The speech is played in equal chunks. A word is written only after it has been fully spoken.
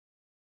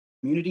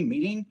community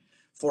meeting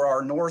for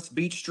our North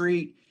Beach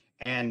Street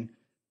and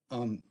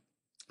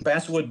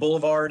Basswood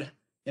Boulevard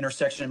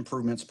intersection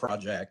improvements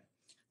project.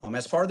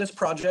 As part of this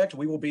project,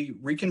 we will be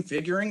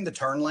reconfiguring the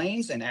turn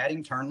lanes and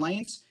adding turn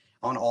lanes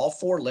on all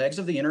 4 legs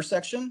of the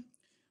intersection.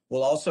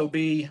 We'll also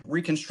be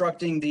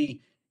reconstructing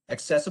the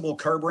accessible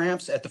curb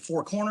ramps at the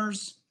 4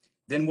 corners.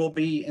 Then we'll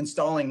be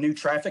installing new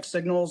traffic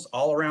signals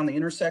all around the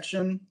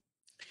intersection.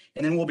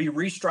 And then we'll be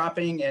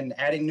restriping and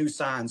adding new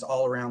signs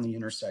all around the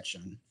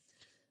intersection.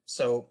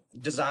 So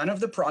design of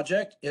the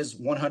project is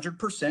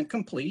 100%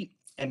 complete,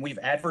 and we've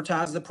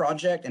advertised the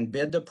project and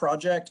bid the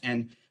project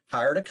and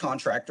hired a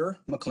contractor,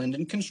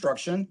 McClendon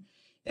Construction,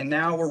 and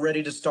now we're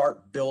ready to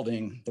start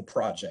building the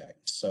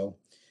project. So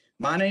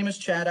my name is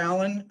Chad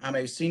Allen. I'm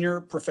a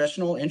senior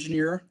professional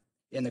engineer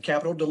in the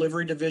Capital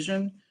Delivery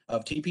Division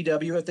of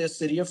TPW at the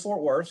City of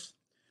Fort Worth.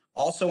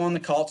 Also on the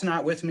call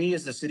tonight with me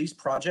is the city's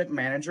project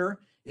manager,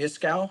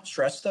 Iskal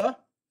Shrestha.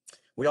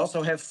 We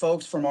also have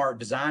folks from our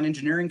design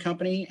engineering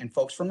company and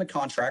folks from the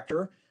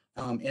contractor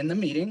in the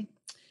meeting.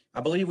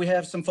 I believe we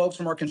have some folks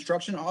from our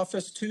construction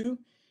office too.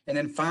 And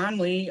then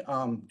finally,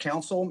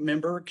 council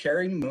member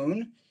Carrie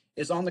Moon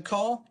is on the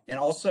call, and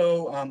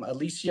also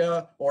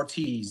Alicia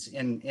Ortiz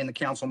in the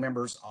council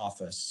member's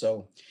office.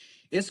 So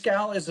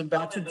Iskal is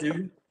about to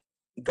do,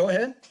 go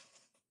ahead.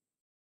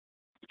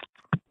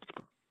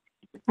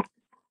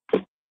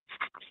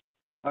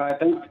 All right,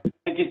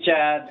 thank you,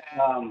 Chad.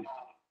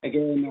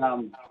 Again,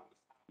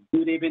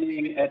 good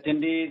evening,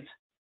 attendees,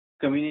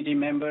 community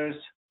members,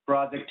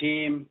 project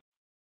team,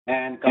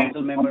 and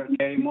council member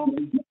Carrie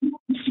Moon.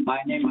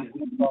 My name is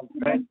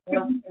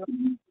Shrestha,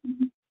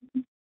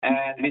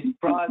 and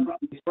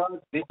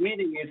this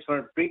meeting is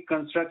for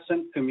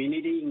pre-construction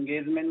community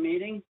engagement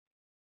meeting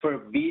for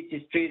Beach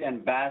Street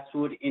and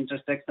Basswood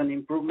intersection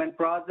improvement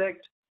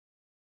project,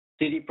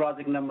 city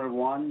project number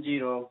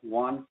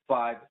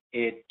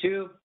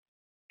 101582.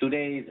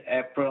 Today is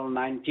April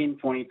 19,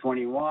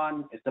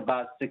 2021. It's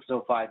about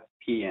 6:05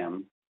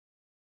 p.m.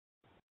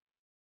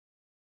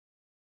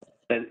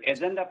 The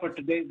agenda for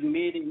today's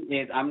meeting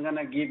is I'm going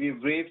to give you a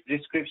brief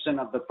description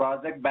of the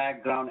project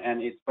background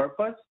and its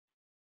purpose,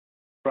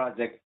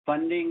 project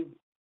funding,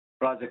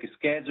 project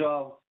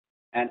schedule,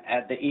 and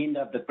at the end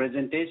of the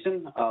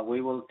presentation, we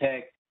will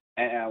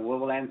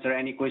answer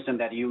any question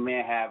that you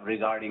may have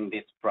regarding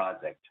this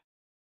project.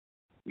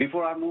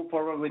 Before I move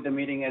forward with the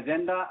meeting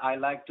agenda, I'd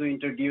like to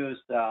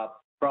introduce the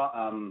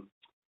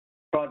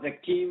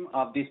project team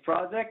of this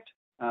project.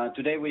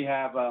 Today we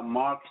have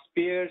Mark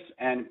Spears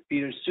and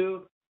Peter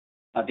Sue.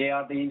 They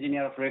are the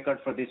engineer of record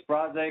for this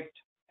project,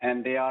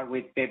 and they are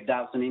with Pep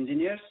Dawson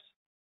Engineers.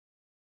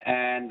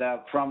 And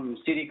from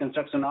City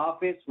Construction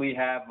Office, we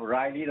have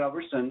Riley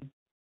Robertson.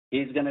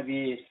 He's going to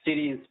be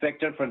city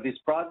inspector for this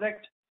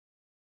project.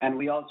 And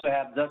we also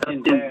have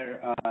Justin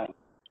Blair.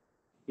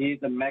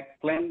 He's a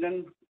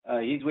McClendon.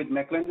 He's with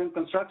McClendon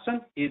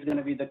Construction. He's going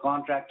to be the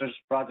contractor's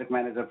project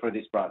manager for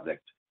this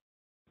project.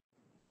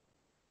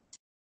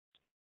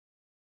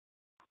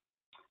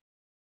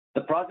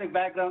 The project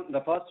background,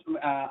 the first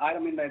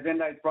item in the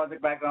agenda is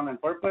project background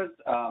and purpose.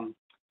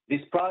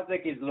 This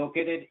project is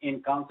located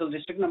in Council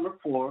District number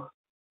 4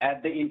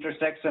 at the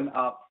intersection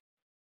of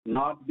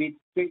North Beach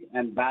Street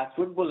and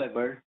Basswood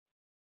Boulevard.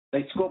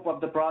 The scope of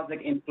the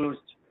project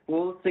includes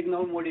full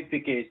signal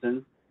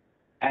modifications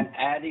and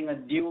adding a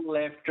dual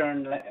left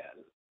turn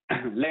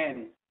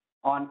lane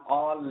on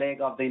all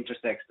legs of the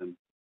intersection.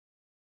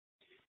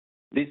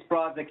 This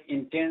project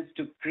intends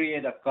to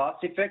create a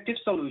cost-effective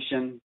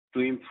solution to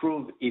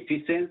improve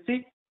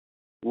efficiency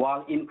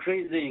while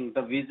increasing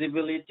the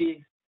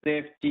visibility,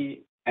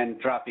 safety, and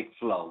traffic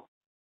flow.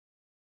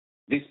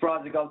 This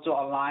project also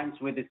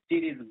aligns with the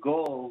city's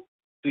goal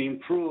to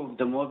improve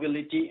the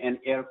mobility and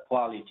air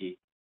quality.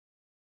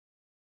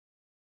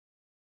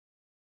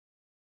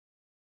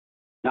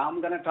 Now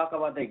I'm going to talk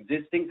about the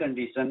existing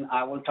condition.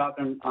 I will talk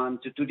on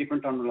to 2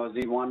 different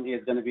terminology. One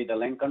is going to be the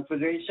lane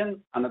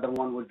configuration. Another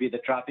one would be the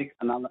traffic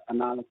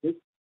analysis.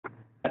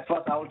 At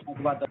first, I will talk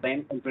about the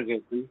lane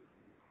configuration.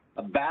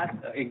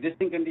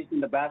 Existing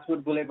condition, the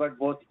Basswood Boulevard,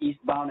 both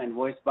eastbound and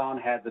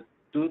westbound, has a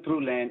 2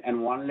 through lane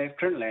and 1 left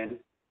turn lane.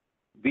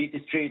 Beach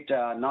Street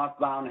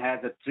northbound has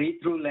a 3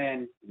 through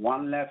lane,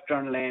 1 left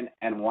turn lane,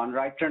 and 1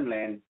 right turn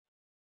lane.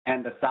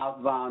 And the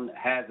southbound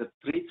has a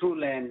 3 through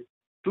lane,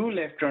 2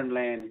 left turn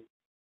lane,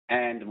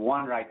 and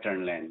 1 right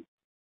turn lane.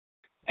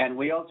 And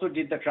we also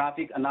did the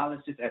traffic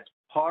analysis as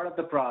part of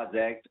the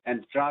project,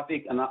 and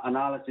traffic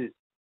analysis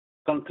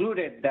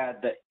concluded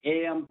that the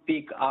AM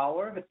peak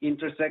hour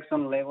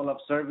intersection level of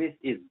service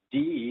is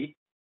D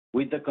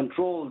with the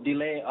control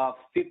delay of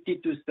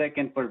 52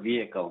 seconds per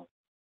vehicle.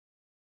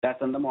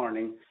 That's in the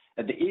morning.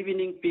 At the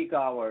evening peak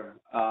hour,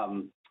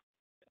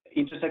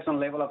 intersection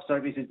level of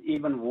service is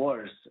even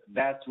worse.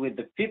 That's with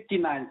the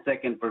 59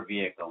 seconds per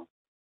vehicle.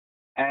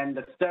 And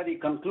the study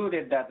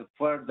concluded that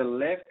for the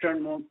left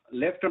turn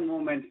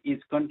movement is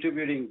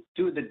contributing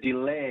to the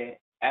delay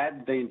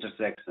at the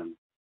intersection.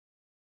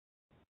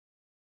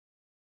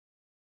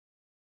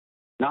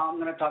 Now I'm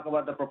going to talk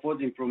about the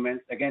proposed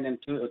improvements, again, in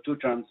two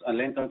terms,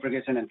 lane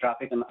configuration and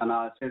traffic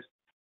analysis.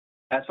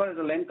 As far as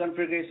the lane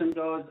configuration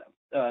goes,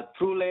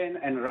 through lane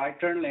and right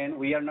turn lane,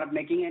 we are not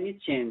making any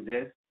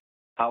changes.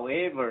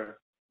 However,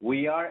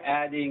 we are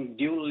adding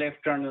dual left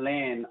turn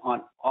lane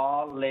on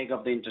all leg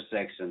of the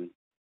intersection.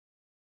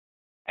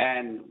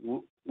 And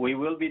we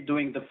will be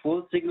doing the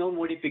full signal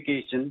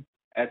modification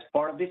as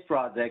part of this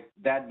project.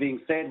 That being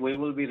said, we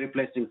will be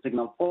replacing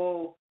signal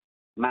pole,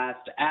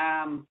 mast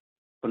arm,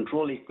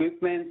 control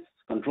equipment,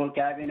 control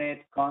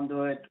cabinet,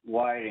 conduit,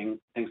 wiring,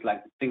 things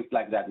like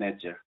that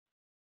nature.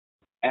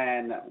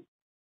 And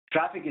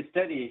traffic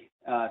study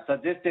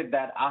suggested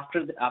that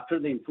after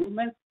the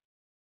improvements,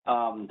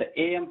 the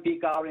AM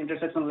peak hour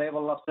intersection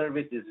level of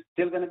service is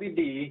still going to be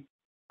D.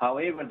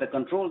 However, the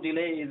control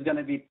delay is going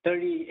to be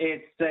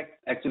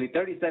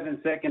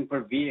 37 seconds per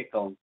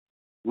vehicle,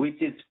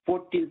 which is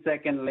 14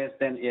 seconds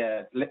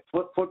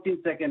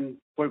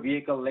per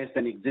vehicle less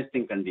than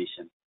existing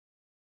condition.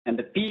 And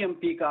the PM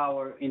peak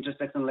hour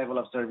intersection level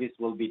of service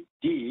will be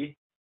D,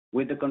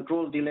 with the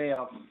control delay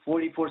of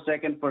 44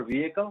 seconds per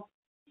vehicle,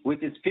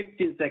 which is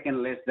 15 seconds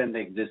less than the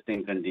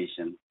existing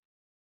condition.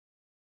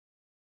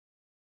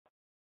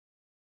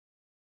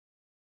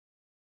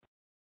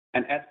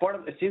 And as part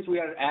of, since we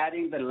are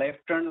adding the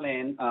left turn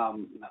lane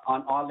on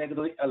all leg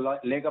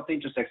of the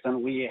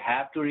intersection, we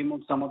have to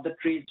remove some of the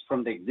trees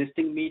from the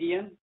existing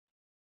median.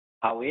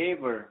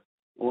 However,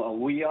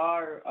 we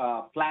are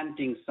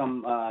planting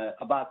some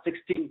about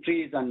 16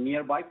 trees on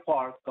nearby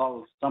park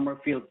called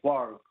Summerfield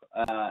Park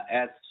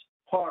as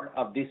part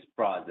of this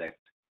project.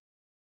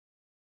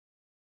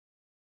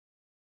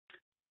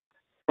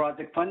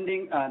 Project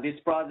funding, this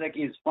project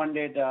is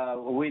funded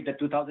with the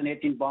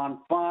 2018 bond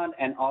fund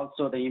and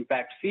also the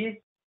impact fees.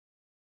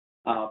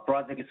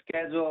 Project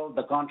schedule,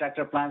 the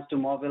contractor plans to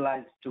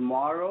mobilize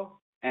tomorrow,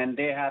 and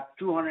they have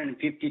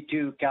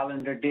 252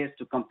 calendar days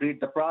to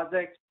complete the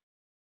project.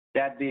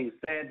 That being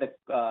said,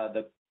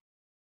 the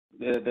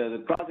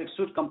project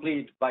should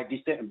complete by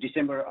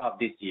December of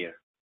this year.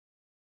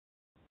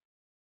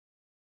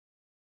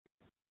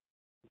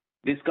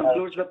 This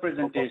concludes the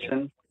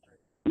presentation.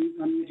 Please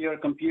unmute your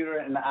computer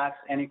and ask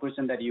any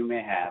question that you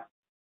may have.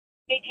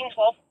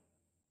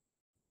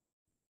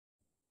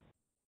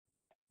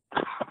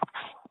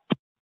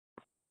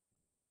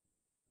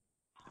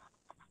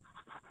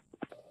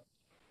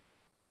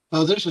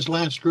 1812. This is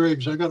Lance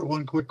Griggs. I got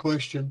one quick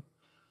question.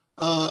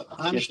 I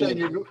understand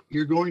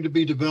you're going to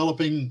be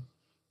developing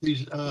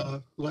these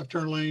left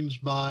turn lanes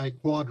by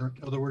quadrant.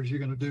 In other words, you're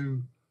going to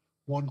do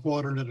one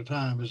quadrant at a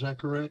time. Is that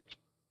correct?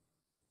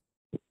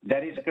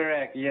 That is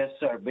correct. Yes,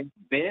 sir.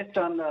 Based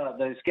on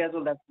the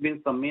schedule that's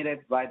been submitted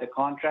by the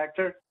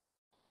contractor,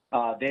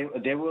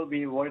 they will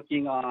be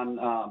working on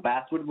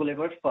Basswood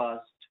Boulevard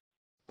first.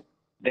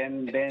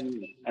 Then,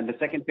 and the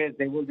second phase,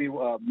 they will be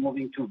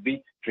moving to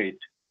Beach Street.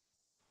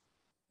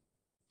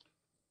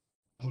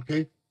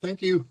 Okay.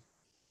 Thank you.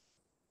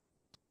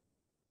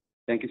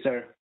 Thank you,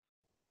 sir.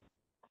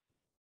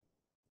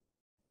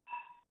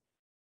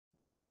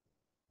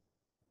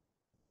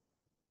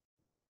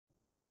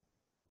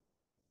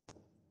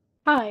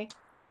 Hi,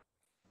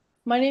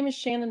 my name is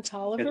Shannon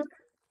Tolliver,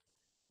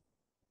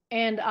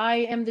 and I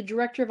am the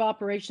Director of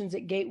Operations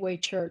at Gateway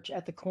Church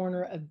at the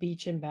corner of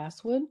Beach and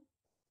Basswood.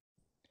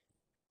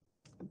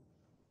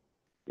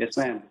 Yes,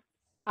 ma'am.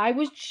 I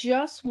was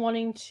just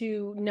wanting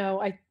to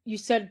know, you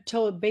said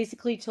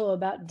basically till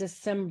about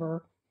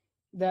December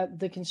that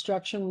the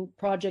construction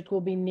project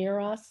will be near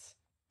us?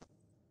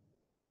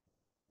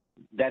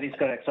 That is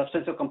correct.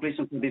 Substantial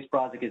completion for this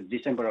project is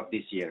December of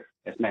this year.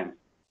 Yes, ma'am.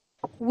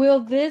 Will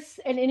this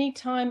at any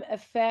time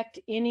affect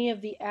any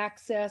of the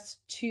access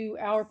to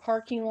our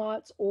parking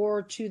lots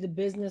or to the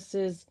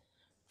businesses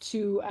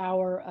to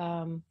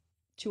our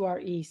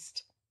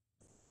east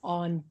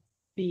on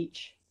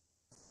Beach?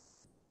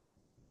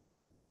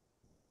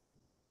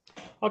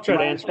 I'll try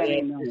to answer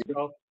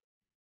that.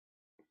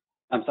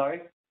 I'm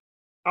sorry?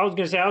 I was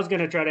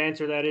going to try to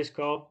answer that,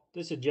 Iskall.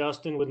 This is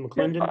Justin with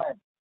McClendon.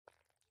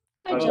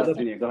 Hi,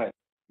 Justin. Go ahead.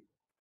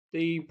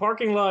 The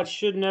parking lot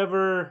should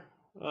never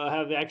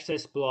have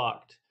access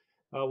blocked.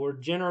 We're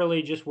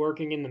generally just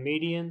working in the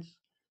medians,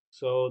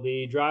 so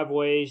the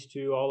driveways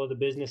to all of the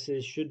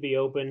businesses should be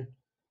open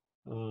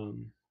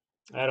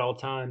at all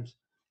times.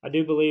 I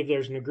do believe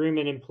there's an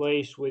agreement in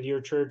place with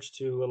your church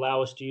to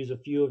allow us to use a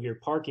few of your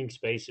parking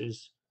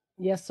spaces.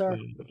 Yes, sir.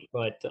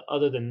 But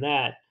other than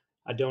that,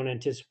 I don't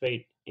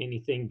anticipate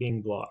anything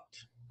being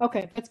blocked.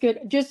 Okay, that's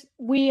good. Just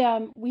we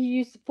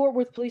use Fort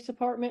Worth Police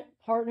Department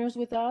partners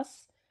with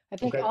us. I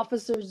think Okay.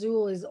 Officer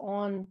Zool is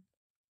on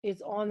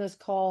this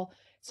call.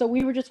 So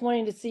we were just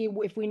wanting to see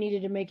if we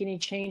needed to make any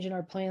change in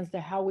our plans to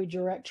how we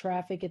direct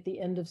traffic at the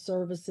end of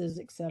services,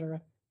 et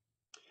cetera.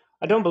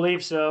 I don't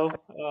believe so.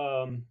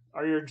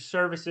 Are your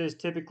services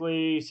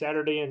typically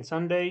Saturday and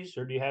Sundays,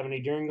 or do you have any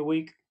during the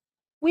week?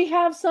 We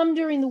have some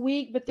during the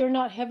week, but they're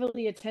not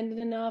heavily attended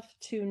enough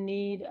to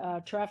need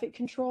traffic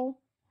control.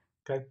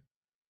 Okay.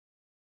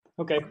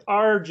 Okay.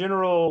 Our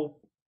general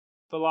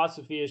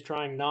philosophy is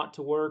trying not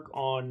to work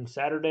on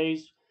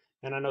Saturdays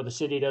and I know the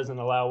city doesn't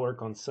allow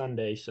work on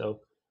Sunday, so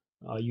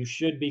you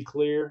should be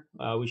clear.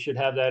 We should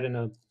have that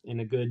in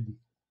a good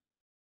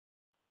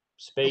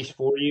space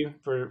for you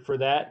for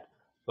that.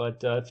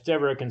 But if it's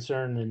ever a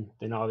concern,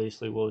 then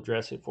obviously we'll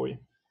address it for you.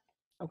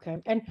 Okay.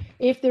 And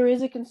if there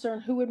is a concern,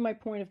 who would my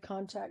point of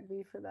contact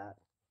be for that?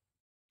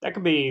 That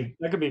could be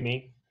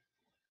me.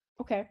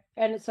 Okay.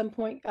 And at some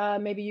point,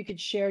 maybe you could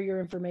share your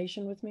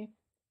information with me.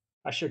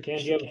 I sure can.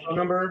 Do you have a phone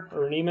number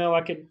or an email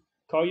I could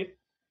call you?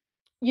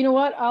 You know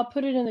what? I'll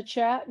put it in the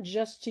chat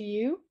just to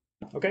you,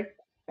 Okay.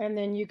 and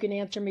then you can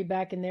answer me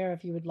back in there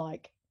if you would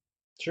like.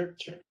 Sure.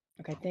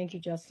 Okay. Thank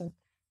you, Justin.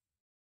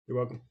 You're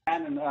welcome.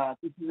 And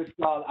this is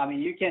a call. I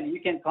mean, you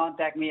can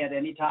contact me at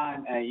any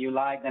time you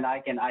like. Then I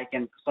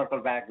can circle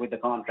back with the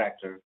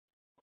contractor.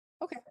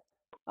 Okay.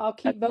 I'll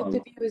keep both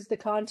of you as the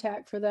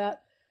contact for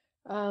that.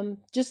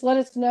 Just let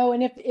us know.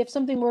 And if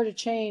something were to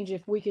change,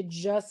 if we could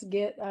just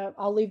get,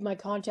 I'll leave my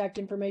contact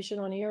information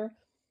on here,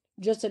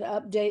 just an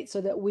update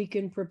so that we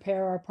can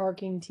prepare our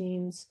parking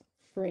teams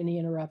for any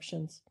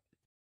interruptions.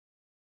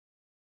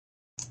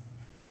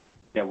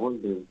 Yeah, we'll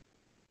do.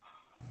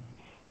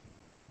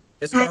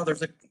 Isabel,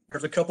 there's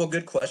a couple of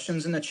good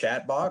questions in the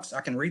chat box.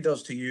 I can read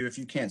those to you if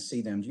you can't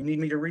see them. Do you need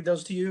me to read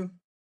those to you?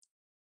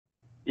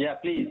 Yeah,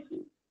 please.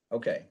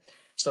 Okay.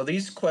 So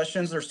these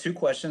questions, there's two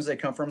questions. They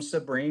come from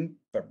Sabrine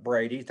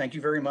Brady. Thank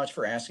you very much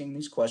for asking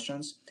these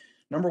questions.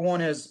 Number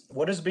one is,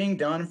 what is being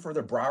done for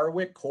the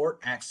Briarwick Court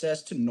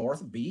access to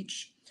North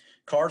Beach?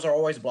 Cars are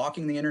always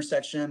blocking the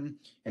intersection,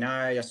 and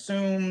I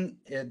assume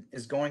it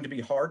is going to be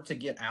hard to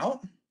get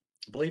out.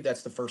 I believe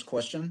that's the first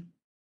question.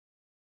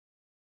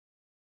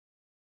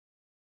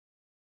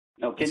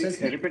 No, can you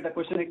repeat the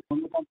question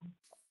again?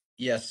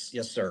 Yes,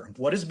 sir.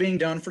 What is being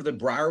done for the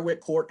Briarwick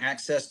Court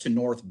access to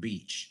North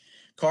Beach?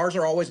 Cars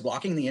are always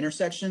blocking the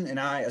intersection, and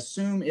I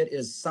assume it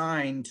is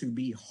signed to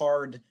be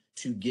hard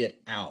to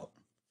get out.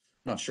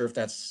 I'm not sure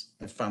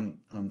if I'm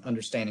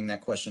understanding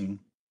that question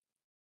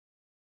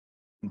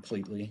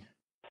completely.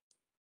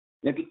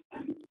 Maybe.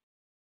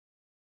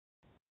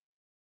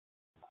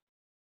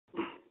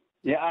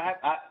 Yeah,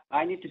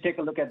 I need to take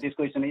a look at this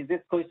question. Is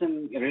this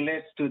question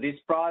relates to this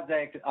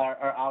project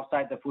or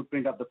outside the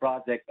footprint of the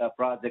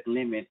project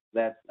limit?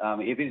 That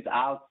if it is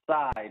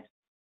outside,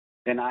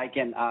 then I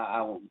can.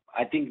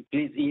 I think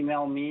please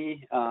email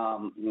me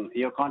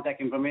your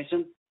contact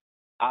information.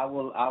 I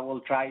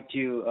will try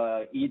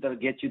to either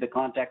get you the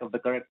contact of the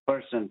correct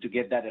person to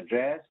get that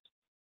addressed.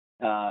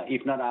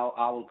 If not,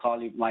 I will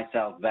call you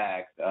myself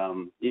back.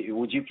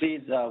 Would you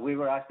please? We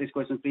were asked this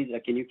question. Please,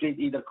 can you please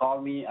either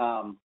call me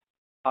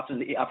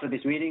after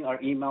this meeting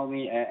or email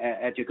me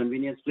at your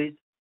convenience, please?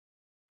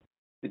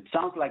 It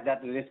sounds like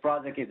that this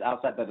project is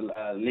outside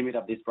the limit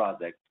of this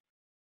project.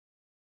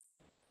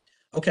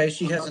 Okay,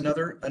 she has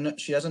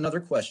another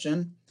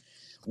question.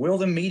 Will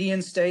the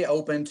median stay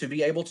open to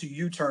be able to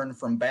U-turn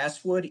from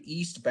Basswood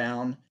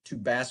eastbound to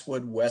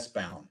Basswood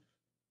westbound?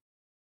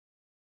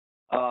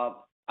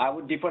 I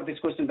would defer this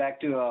question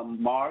back to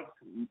Mark.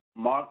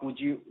 Mark, would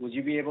you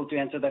be able to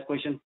answer that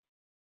question?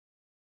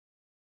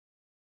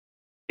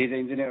 He's the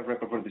engineer of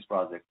record for this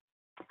project.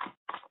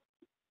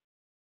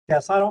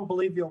 Yes, I don't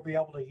believe you'll be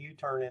able to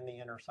U-turn in the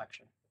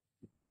intersection.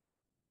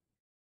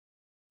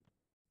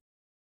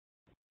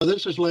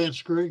 This is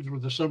Lance Griggs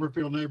with the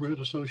Summerfield Neighborhood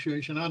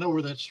Association. I know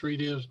where that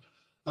street is.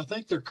 I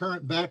think their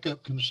current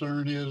backup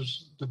concern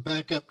is the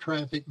backup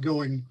traffic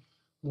going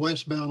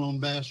westbound on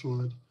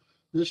Basswood.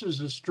 This is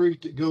the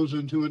street that goes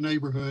into a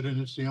neighborhood,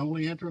 and it's the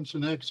only entrance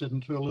and exit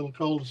into a little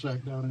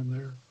cul-de-sac down in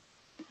there.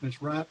 And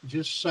it's right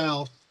just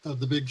south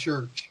of the big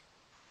church.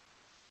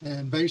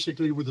 And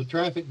basically, with the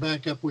traffic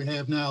backup we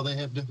have now, they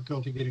have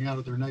difficulty getting out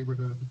of their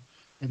neighborhood.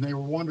 And they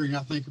were wondering,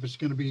 I think, if it's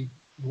going to be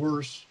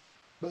worse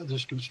by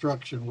this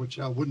construction, which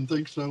I wouldn't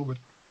think so, but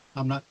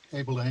I'm not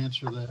able to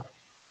answer that.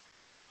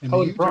 And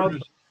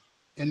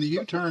the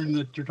U-turn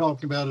that you're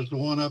talking about is the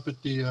one up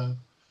at the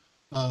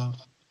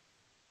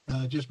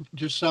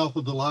just south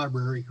of the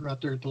library, right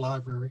there at the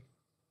library.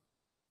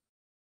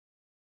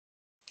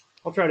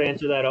 I'll try to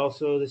answer that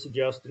also. This is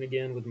Justin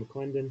again with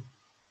McClendon.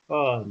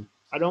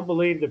 I don't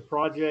believe the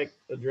project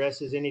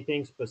addresses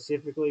anything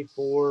specifically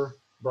for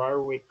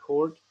Briarwick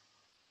Court.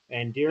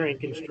 And during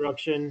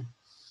construction,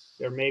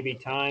 there may be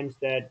times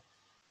that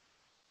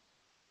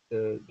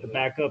the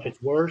backup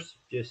is worse,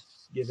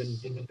 just given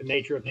the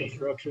nature of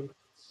construction.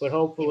 But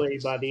hopefully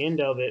by the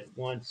end of it,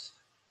 once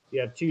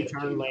you have two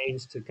turn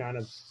lanes to kind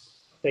of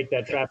take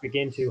that traffic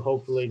into,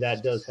 hopefully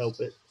that does help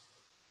it.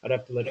 I'd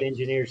have to let the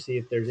engineer see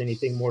if there's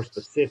anything more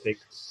specific.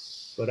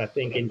 But I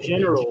think in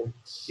general,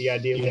 the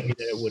idea would be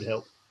that it would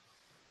help.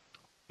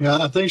 Yeah,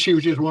 I think she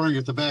was just wondering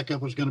if the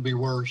backup was going to be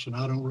worse, and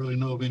I don't really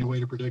know of any way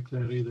to predict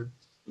that either.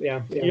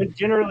 Yeah.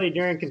 Generally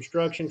during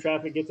construction,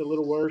 traffic gets a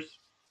little worse,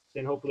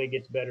 then hopefully it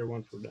gets better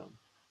once we're done.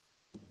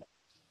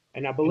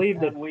 And I believe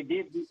that we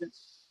did.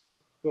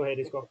 Go ahead,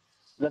 Isco.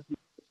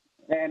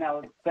 And I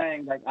was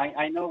saying, like,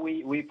 I know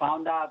we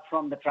found out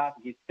from the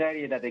traffic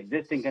study that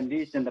existing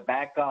condition, the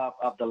backup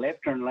of the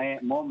left turn lane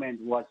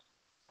moment was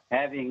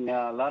having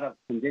a lot of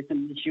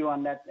condition issue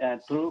on that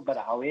through. But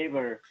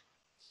however,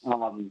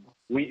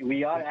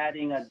 We are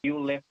adding a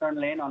dual left turn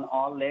lane on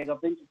all leg of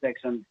the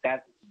intersection.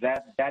 That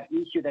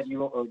issue that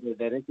the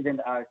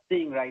residents are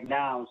seeing right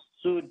now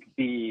should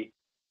be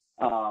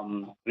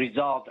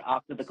resolved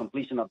after the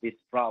completion of this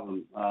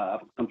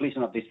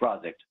completion of this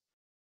project.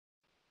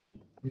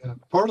 Yeah,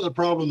 part of the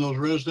problem those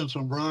residents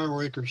on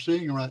Briarwick are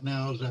seeing right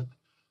now is that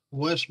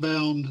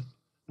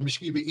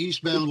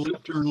eastbound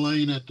left turn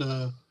lane at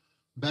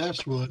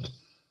Basswood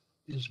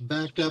is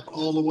backed up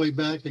all the way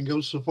back and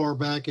goes so far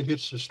back it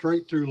hits the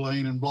straight through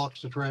lane and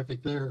blocks the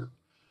traffic there.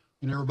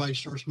 And everybody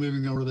starts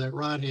moving over to that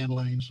right-hand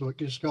lane. So it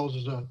just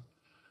causes a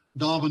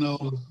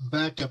domino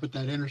backup at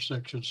that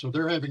intersection. So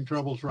they're having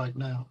troubles right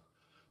now.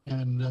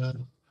 And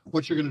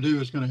what you're going to do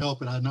is going to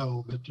help it, I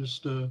know, but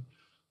just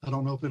I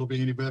don't know if it'll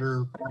be any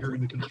better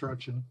during the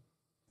construction.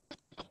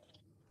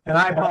 And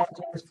I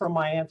apologize for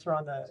my answer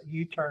on the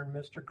U-turn.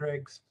 Mr.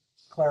 Griggs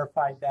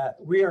clarified that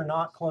we are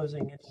not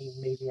closing any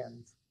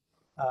medians.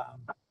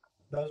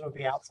 Those would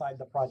be outside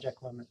the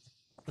project limits.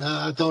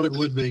 I thought it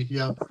would be.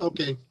 Yeah.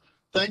 Okay.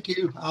 Thank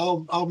you.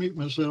 I'll mute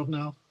myself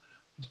now.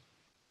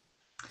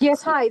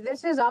 Yes, hi,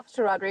 this is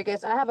Officer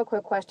Rodriguez. I have a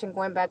quick question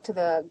going back to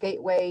the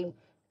Gateway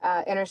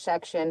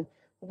intersection.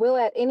 Will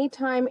at any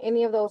time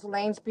any of those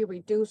lanes be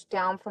reduced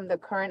down from the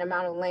current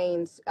amount of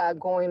lanes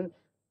going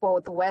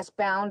both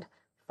westbound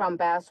from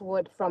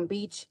Basswood, from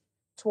Beach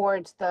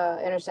towards the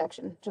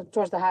intersection,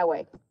 towards the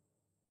highway?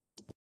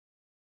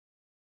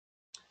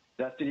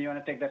 Dustin, you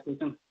want to take that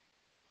question?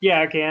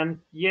 Yeah, I can.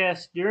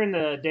 Yes, during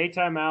the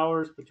daytime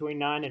hours between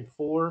 9 and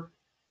 4,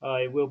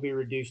 it will be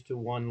reduced to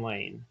one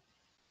lane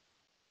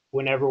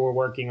whenever we're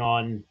working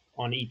on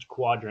each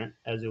quadrant,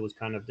 as it was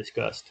kind of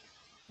discussed.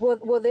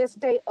 Will this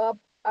stay up?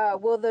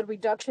 Will the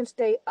reduction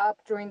stay up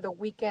during the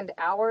weekend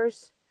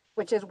hours,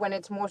 which is when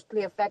it's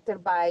mostly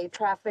affected by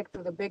traffic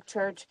through the big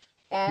church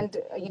and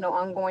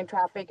ongoing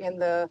traffic in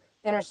the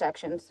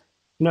intersections?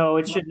 No,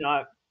 it should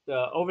not.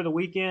 Over the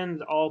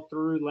weekend, all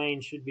through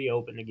lanes should be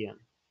open again,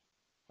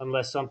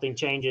 unless something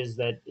changes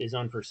that is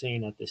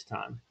unforeseen at this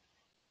time.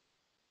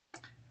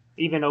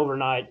 Even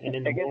overnight and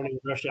in the morning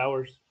rush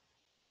hours,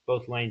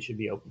 both lanes should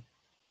be open.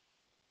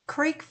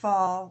 Creek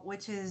Fall,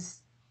 which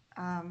is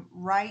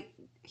right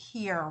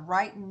here,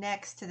 right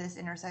next to this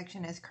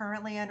intersection, is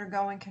currently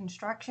undergoing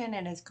construction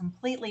and is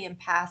completely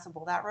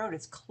impassable. That road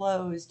is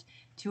closed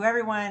to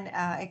everyone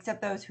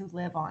except those who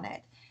live on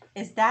it.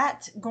 Is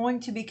that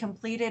going to be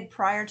completed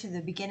prior to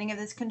the beginning of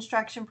this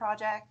construction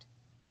project?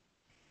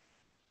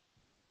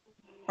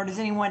 Or does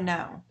anyone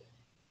know?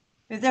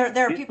 There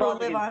are people who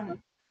live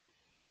on,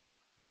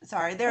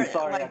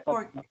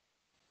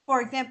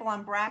 for example,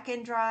 on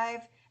Bracken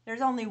Drive,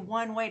 there's only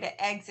one way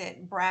to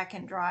exit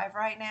Bracken Drive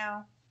right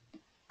now.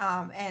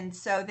 And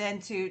so then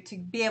to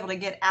be able to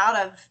get out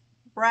of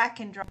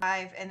Bracken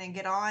Drive and then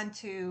get on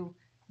to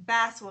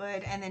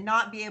Basswood and then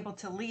not be able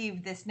to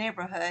leave this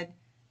neighborhood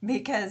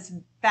because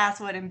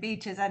Basswood and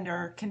Beach is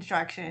under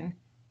construction,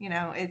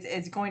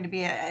 it's going to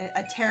be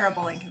a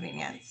terrible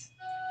inconvenience.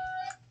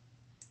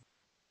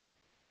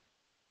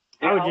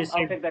 I would just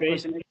say, take that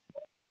question.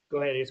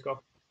 Go ahead,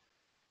 Isco.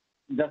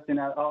 Justin,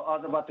 I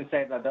was about to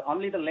say that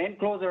only the lane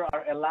closers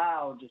are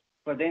allowed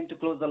for them to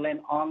close the lane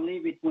only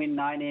between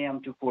 9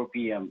 a.m. to 4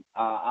 p.m.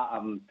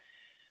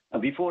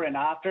 Before and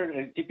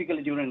after,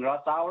 typically during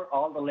rush hour,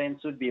 all the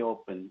lanes should be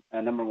open.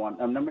 Number one.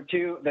 Number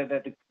two,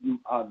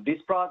 this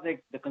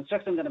project, the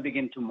construction is going to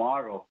begin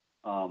tomorrow.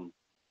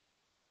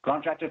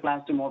 Contractor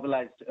plans to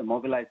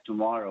mobilize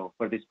tomorrow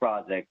for this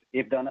project.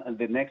 If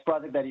the next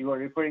project that you are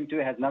referring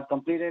to has not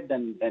completed,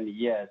 then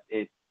yes,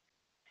 it.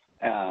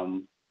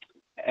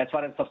 As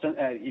far as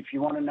if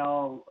you want to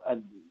know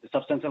the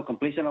substantial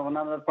completion of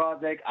another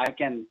project, I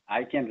can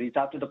reach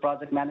out to the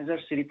project manager,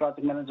 city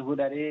project manager, who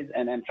that is,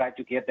 and try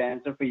to get the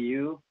answer for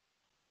you.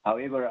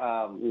 However,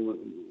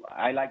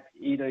 I like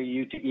either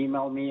you to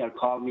email me or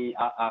call me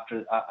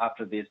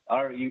after this,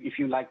 or if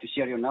you like to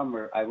share your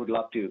number, I would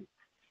love to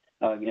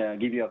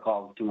give you a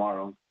call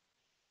tomorrow.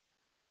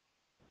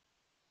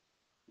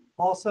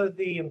 Also,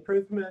 the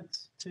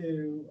improvements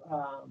to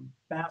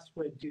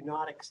Basswood do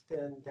not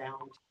extend down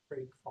to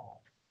Creek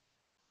Fall.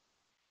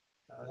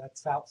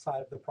 That's outside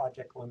of the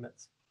project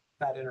limits,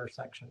 that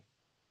intersection.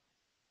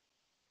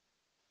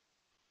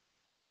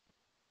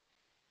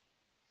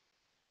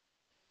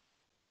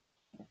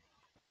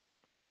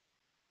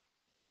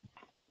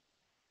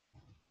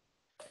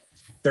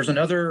 There's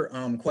another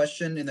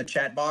question in the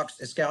chat box,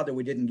 Scout, that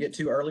we didn't get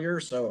to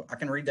earlier, so I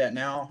can read that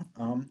now.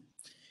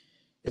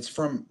 It's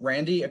from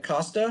Randy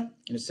Acosta,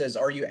 and it says,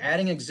 are you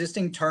adding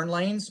existing turn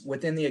lanes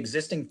within the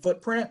existing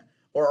footprint,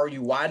 or are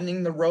you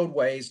widening the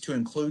roadways to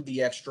include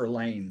the extra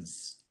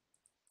lanes?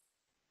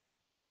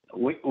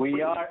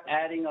 We are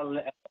adding a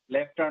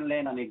left turn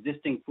lane on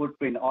existing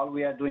footprint. All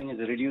we are doing is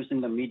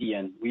reducing the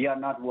median. We are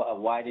not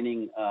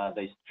widening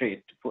the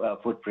street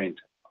footprint.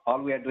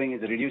 All we are doing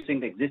is reducing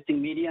the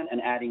existing median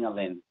and adding a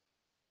lane.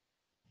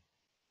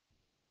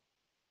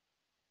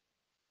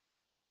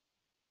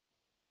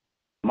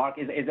 Mark,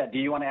 do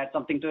you want to add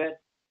something to it?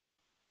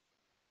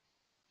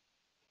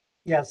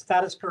 Yes,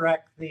 that is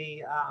correct.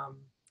 The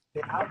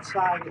The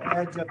outside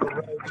edge of the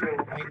roads will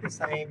remain the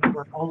same.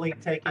 We're only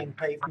taking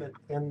pavement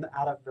in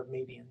out of the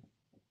median.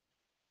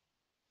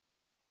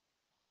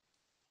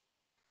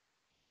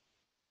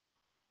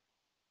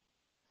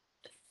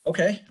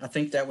 Okay, I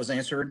think that was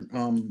answered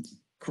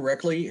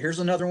correctly. Here's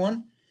another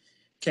one.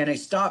 Can a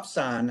stop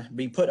sign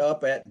be put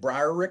up at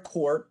Briarrick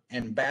Court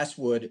and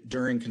Basswood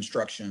during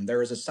construction?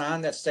 There is a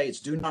sign that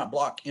states do not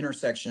block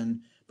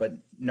intersection, but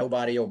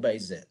nobody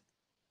obeys it.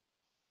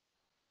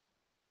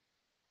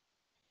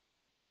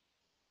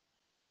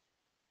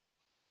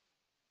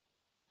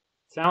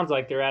 Sounds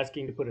like they're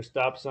asking to put a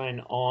stop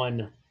sign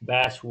on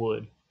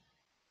Basswood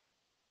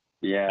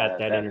Yeah, at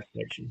that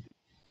intersection.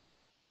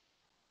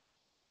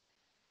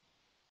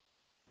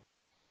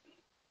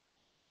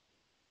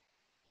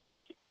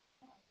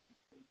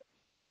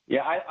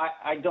 Yeah,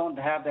 I don't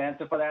have the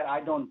answer for that. I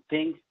don't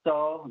think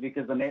so,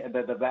 because the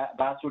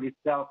Basswood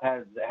itself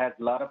has a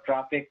lot of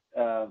traffic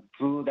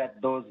through that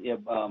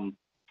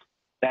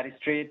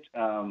street.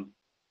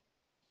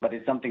 But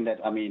it's something that,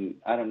 I mean,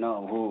 I don't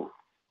know who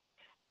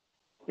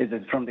is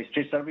it from the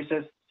street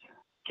services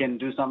can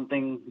do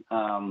something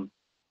from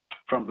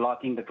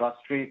blocking the cross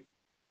street.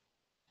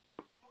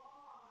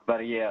 But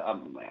yeah,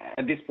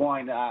 at this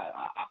point,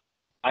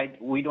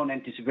 we don't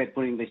anticipate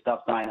putting the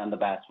stop sign on the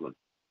Basswood.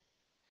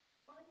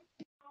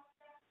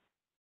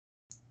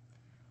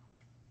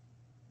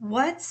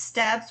 What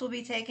steps will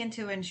be taken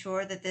to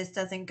ensure that this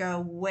doesn't go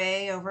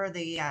way over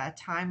the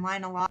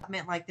timeline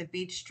allotment like the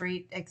Beach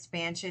Street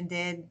expansion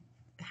did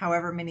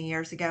however many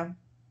years ago?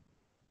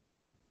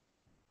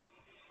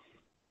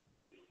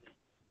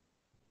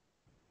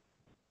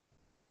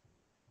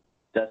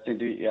 Justin,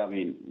 do you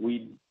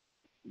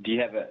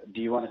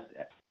want to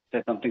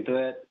say something to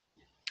it?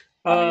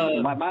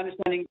 My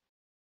understanding.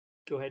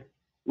 Go ahead.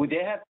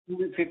 They have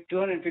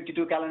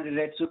 252 calendar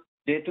days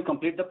to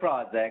complete the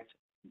project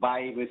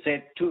by, we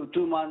said,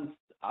 two months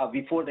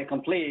before they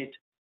complete.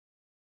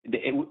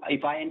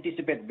 If I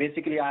anticipate,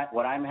 basically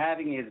what I'm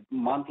having is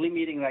monthly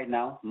meeting right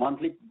now,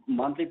 monthly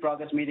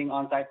progress meeting,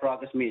 on-site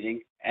progress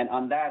meeting, and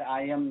on that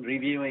I am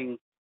reviewing.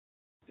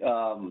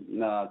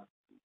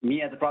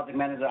 Me as a project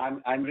manager,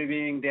 I'm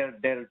reviewing their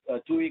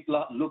 2-week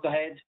look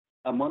ahead,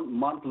 a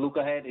month look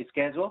ahead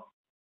schedule,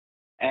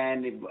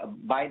 and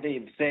by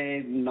the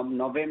say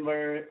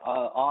November,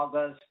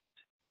 August,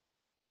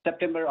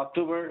 September,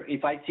 October,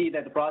 if I see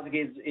that the project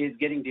is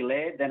getting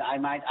delayed, then I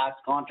might ask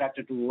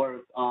contractor to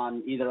work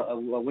on either a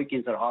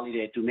weekends or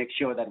holiday to make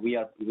sure that we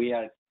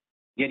are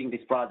getting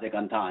this project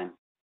on time.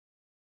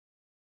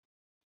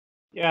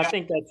 Yeah, I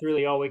think that's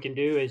really all we can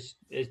do is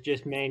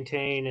just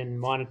maintain and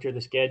monitor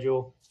the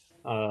schedule.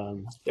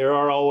 There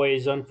are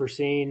always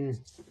unforeseen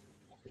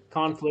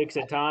conflicts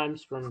at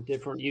times from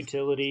different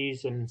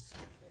utilities, and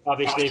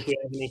obviously if we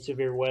have any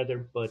severe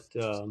weather, but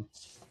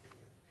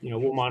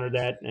we'll monitor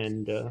that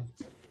and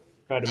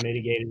try to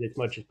mitigate it as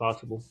much as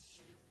possible.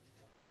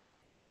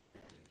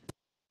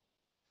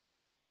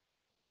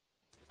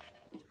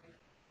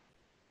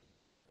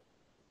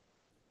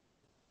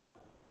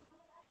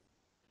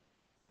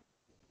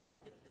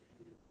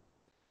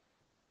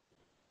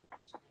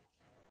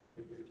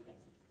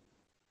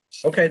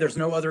 Okay, there's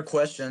no other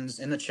questions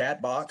in the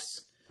chat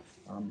box.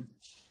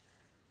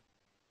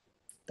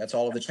 That's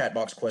all of the chat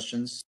box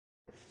questions.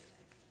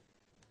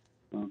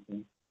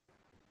 Okay.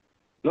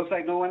 Looks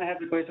like no one has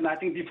a question. I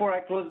think before I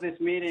close this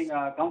meeting,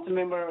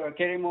 Councilmember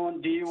Kerry Moon,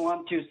 do you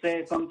want to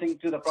say something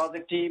to the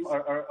project team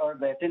or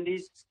the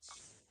attendees?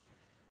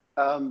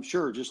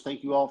 Sure. Just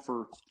thank you all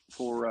for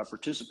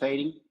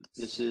participating.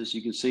 This is,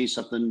 you can see,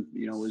 something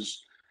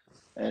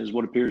as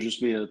what appears just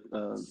to be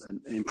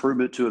an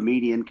improvement to a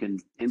median can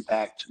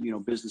impact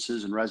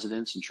businesses and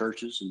residents and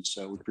churches, and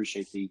so we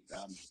appreciate the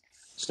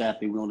staff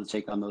being willing to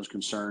take on those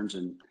concerns,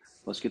 and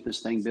let's get this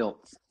thing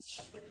built.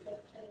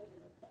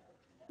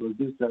 Will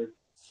do, sir.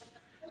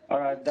 All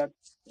right, that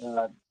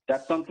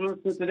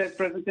concludes today's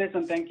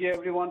presentation. Thank you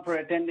everyone for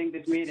attending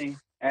this meeting.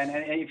 And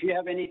if you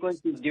have any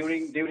questions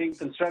during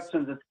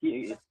construction, just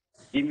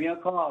give me a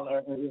call,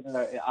 or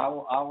I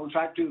will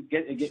try to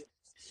get.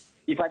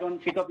 If I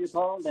don't pick up your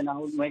call, then I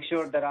will make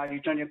sure that I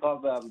return your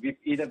call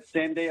either the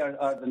same day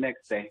or the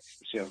next day.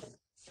 Sure.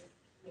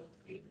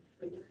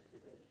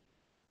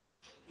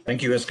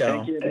 Thank you, Iscal.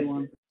 Thank you,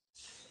 everyone.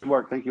 Good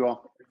work. Thank you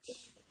all.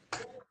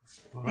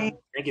 All right.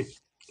 Thank you.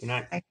 Good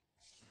night. Bye.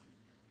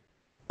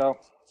 So.